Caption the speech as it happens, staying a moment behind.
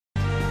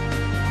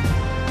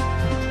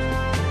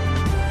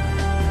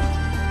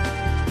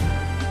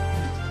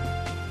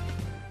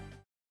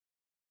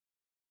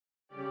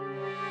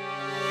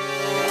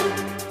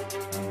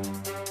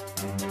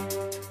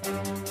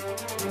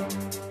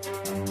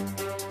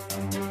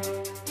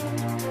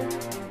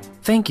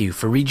Thank you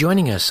for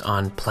rejoining us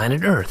on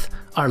Planet Earth,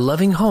 our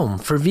loving home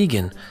for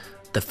vegan,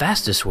 the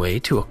fastest way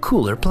to a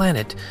cooler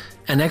planet,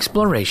 an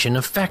exploration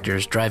of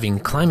factors driving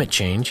climate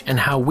change and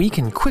how we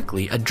can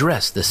quickly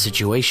address the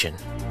situation.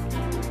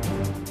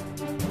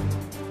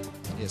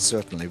 Yes,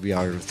 certainly we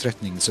are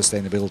threatening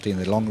sustainability in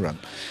the long run.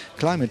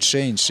 Climate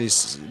change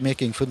is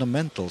making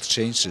fundamental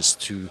changes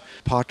to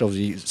part of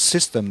the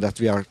system that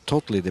we are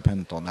totally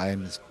dependent on.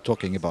 I'm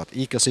talking about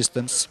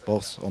ecosystems,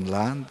 both on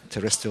land,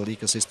 terrestrial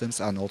ecosystems,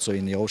 and also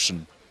in the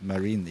ocean,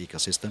 marine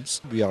ecosystems.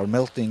 We are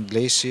melting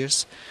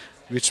glaciers,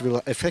 which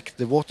will affect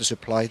the water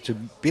supply to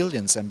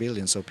billions and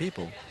billions of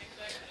people,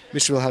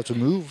 which will have to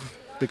move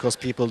because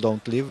people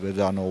don't live where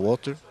there are no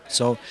water.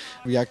 So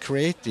we are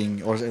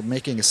creating or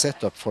making a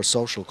setup for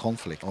social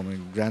conflict on a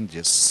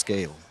grandiose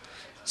scale.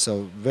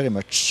 So very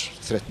much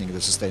threatening the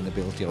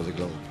sustainability of the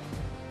globe.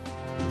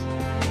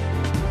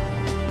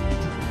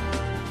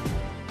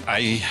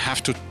 I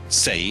have to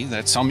say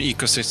that some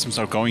ecosystems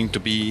are going to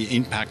be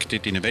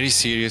impacted in a very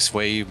serious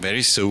way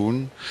very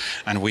soon,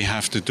 and we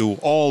have to do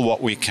all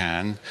what we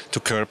can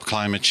to curb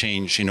climate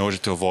change in order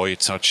to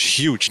avoid such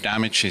huge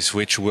damages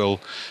which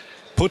will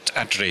put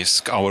at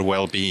risk our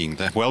well-being,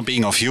 the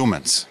well-being of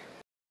humans.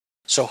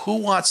 So who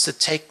wants to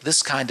take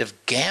this kind of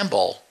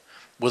gamble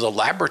with a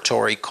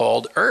laboratory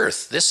called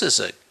Earth? This is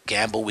a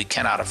gamble we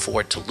cannot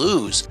afford to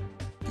lose.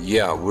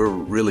 Yeah, we're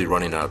really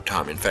running out of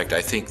time. In fact,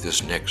 I think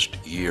this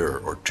next year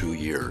or 2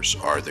 years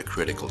are the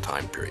critical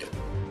time period.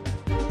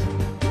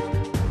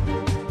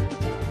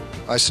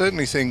 I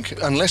certainly think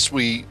unless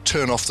we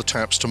turn off the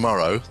taps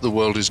tomorrow, the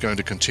world is going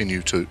to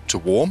continue to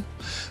warm.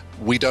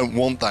 We don't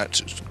want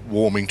that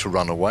warming to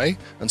run away,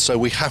 and so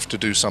we have to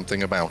do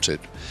something about it.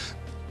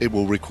 It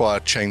will require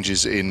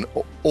changes in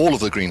all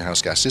of the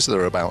greenhouse gases. There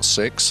are about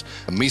 6.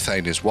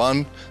 Methane is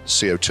one,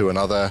 CO2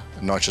 another,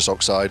 nitrous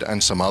oxide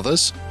and some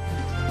others.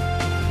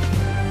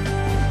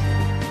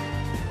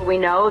 We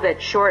know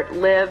that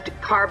short-lived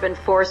carbon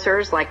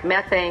forcers like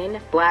methane,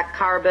 black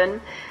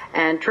carbon,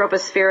 and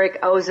tropospheric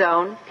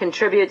ozone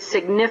contribute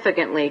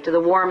significantly to the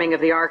warming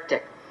of the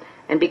Arctic.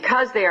 And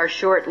because they are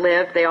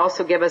short-lived, they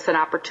also give us an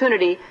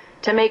opportunity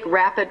to make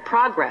rapid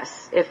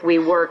progress if we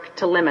work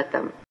to limit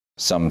them.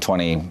 Some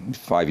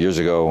 25 years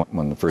ago,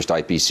 when the first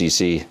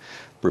IPCC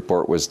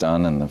report was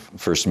done and the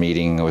first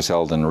meeting was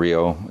held in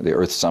Rio, the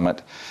Earth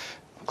Summit,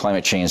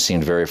 climate change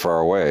seemed very far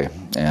away.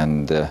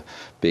 And the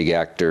big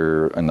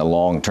actor in the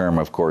long term,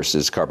 of course,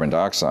 is carbon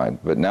dioxide.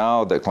 But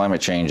now that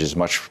climate change is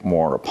much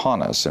more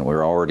upon us, and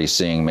we're already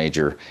seeing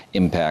major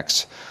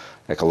impacts,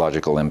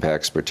 ecological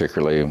impacts,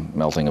 particularly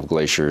melting of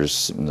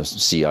glaciers, and the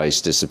sea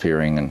ice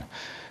disappearing,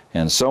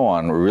 and so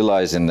on, we're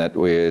realizing that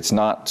it's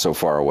not so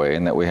far away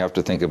and that we have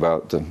to think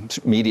about the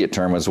immediate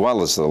term as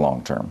well as the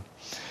long term.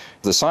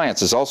 The science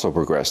has also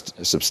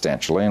progressed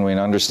substantially, and we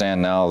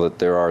understand now that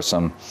there are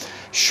some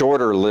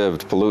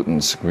shorter-lived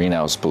pollutants,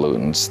 greenhouse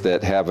pollutants,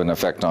 that have an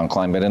effect on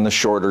climate in the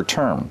shorter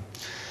term.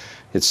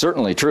 It's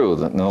certainly true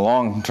that in the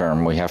long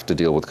term we have to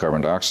deal with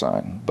carbon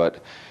dioxide,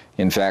 but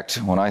in fact,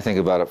 when I think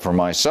about it for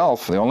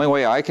myself, the only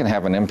way I can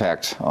have an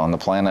impact on the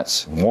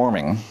planet's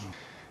warming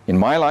in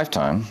my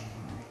lifetime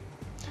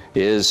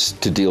is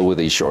to deal with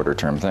these shorter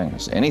term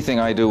things. Anything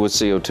I do with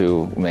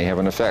CO2 may have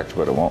an effect,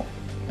 but it won't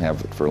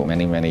have it for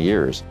many, many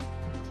years.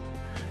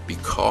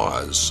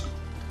 Because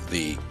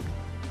the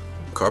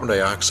carbon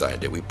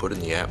dioxide that we put in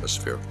the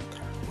atmosphere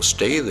will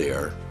stay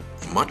there,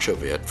 much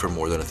of it, for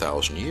more than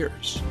 1,000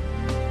 years.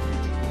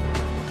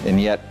 And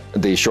yet,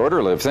 the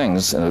shorter-lived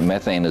things,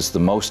 methane is the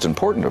most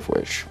important of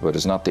which, but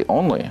is not the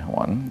only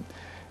one,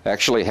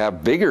 actually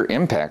have bigger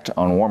impact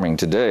on warming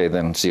today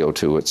than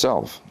CO2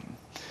 itself.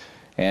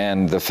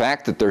 And the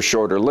fact that they're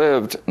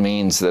shorter-lived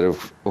means that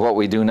if what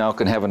we do now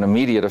can have an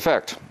immediate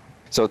effect.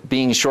 So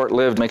being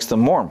short-lived makes them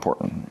more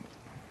important,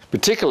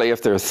 particularly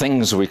if there are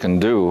things we can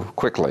do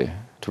quickly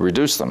to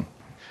reduce them.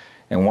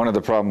 And one of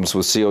the problems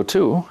with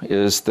CO2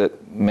 is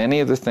that many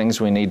of the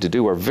things we need to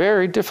do are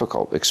very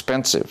difficult,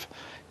 expensive.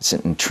 It's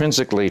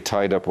intrinsically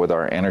tied up with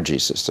our energy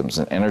systems,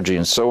 and energy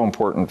is so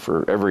important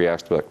for every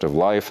aspect of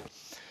life.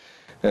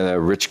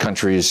 Rich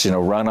countries,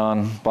 run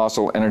on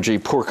fossil energy.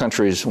 Poor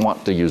countries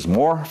want to use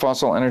more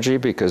fossil energy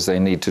because they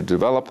need to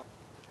develop.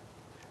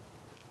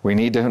 We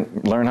need to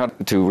learn how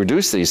to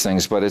reduce these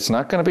things, but it's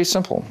not going to be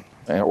simple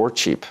or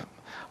cheap.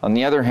 On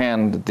the other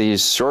hand,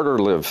 these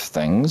shorter-lived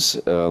things,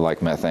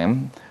 like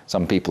methane,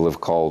 some people have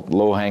called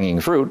low-hanging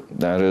fruit.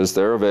 That is,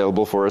 they're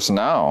available for us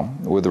now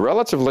with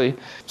relatively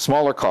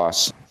smaller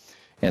costs.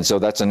 And so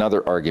that's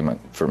another argument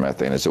for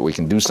methane, is that we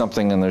can do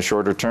something in the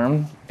shorter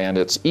term, and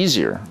it's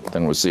easier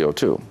than with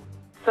CO2.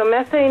 So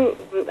methane,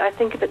 I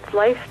think of its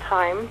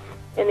lifetime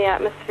in the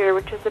atmosphere,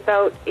 which is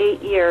about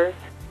 8 years.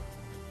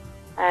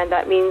 And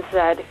that means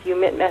that if you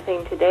emit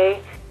methane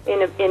today,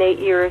 in 8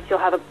 years, you'll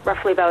have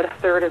roughly about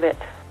 1/3 of it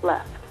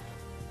left.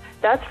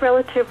 That's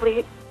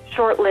relatively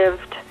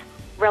short-lived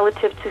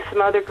relative to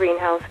some other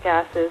greenhouse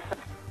gases.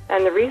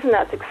 And the reason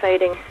that's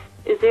exciting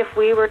is if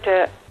we were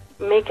to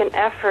make an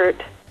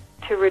effort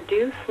to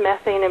reduce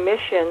methane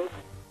emissions,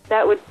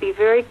 that would be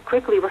very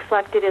quickly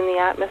reflected in the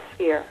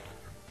atmosphere.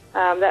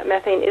 that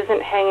methane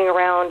isn't hanging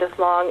around as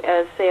long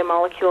as, say, a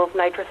molecule of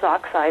nitrous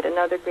oxide,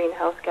 another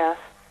greenhouse gas.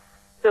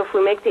 So if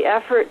we make the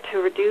effort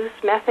to reduce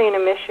methane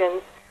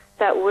emissions,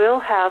 that will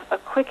have a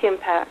quick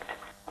impact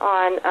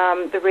on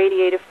the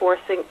radiative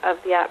forcing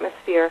of the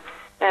atmosphere,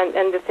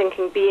 and the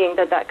thinking being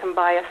that that can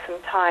buy us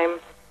some time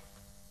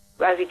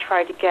as we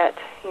try to get,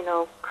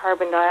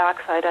 carbon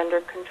dioxide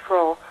under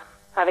control.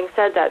 Having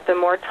said that, the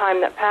more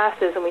time that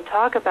passes and we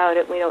talk about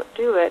it and we don't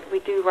do it, we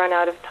do run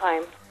out of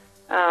time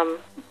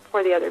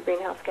for the other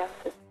greenhouse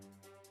gases.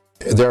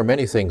 There are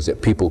many things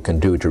that people can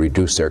do to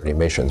reduce their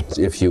emissions.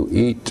 If you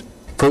eat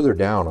further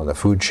down on the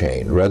food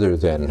chain rather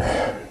than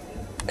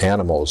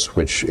animals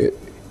which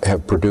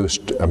have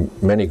produced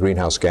many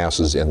greenhouse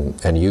gases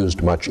and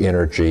used much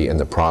energy in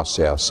the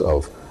process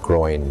of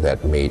growing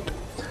that meat,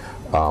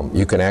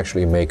 you can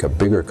actually make a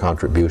bigger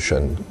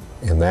contribution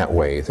in that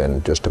way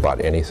than just about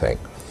anything.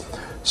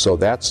 So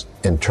that's,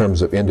 in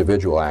terms of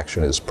individual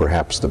action, is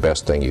perhaps the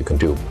best thing you can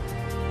do.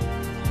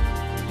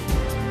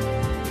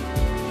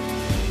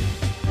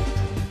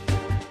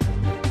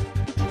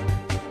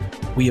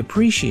 We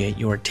appreciate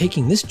your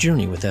taking this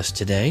journey with us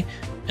today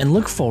and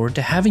look forward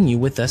to having you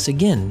with us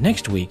again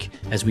next week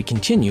as we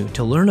continue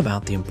to learn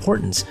about the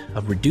importance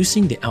of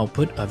reducing the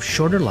output of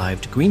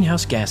shorter-lived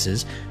greenhouse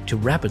gases to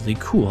rapidly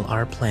cool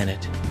our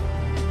planet.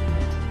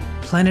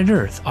 Planet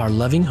Earth, Our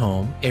Loving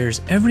Home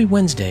airs every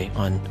Wednesday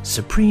on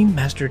Supreme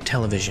Master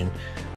Television.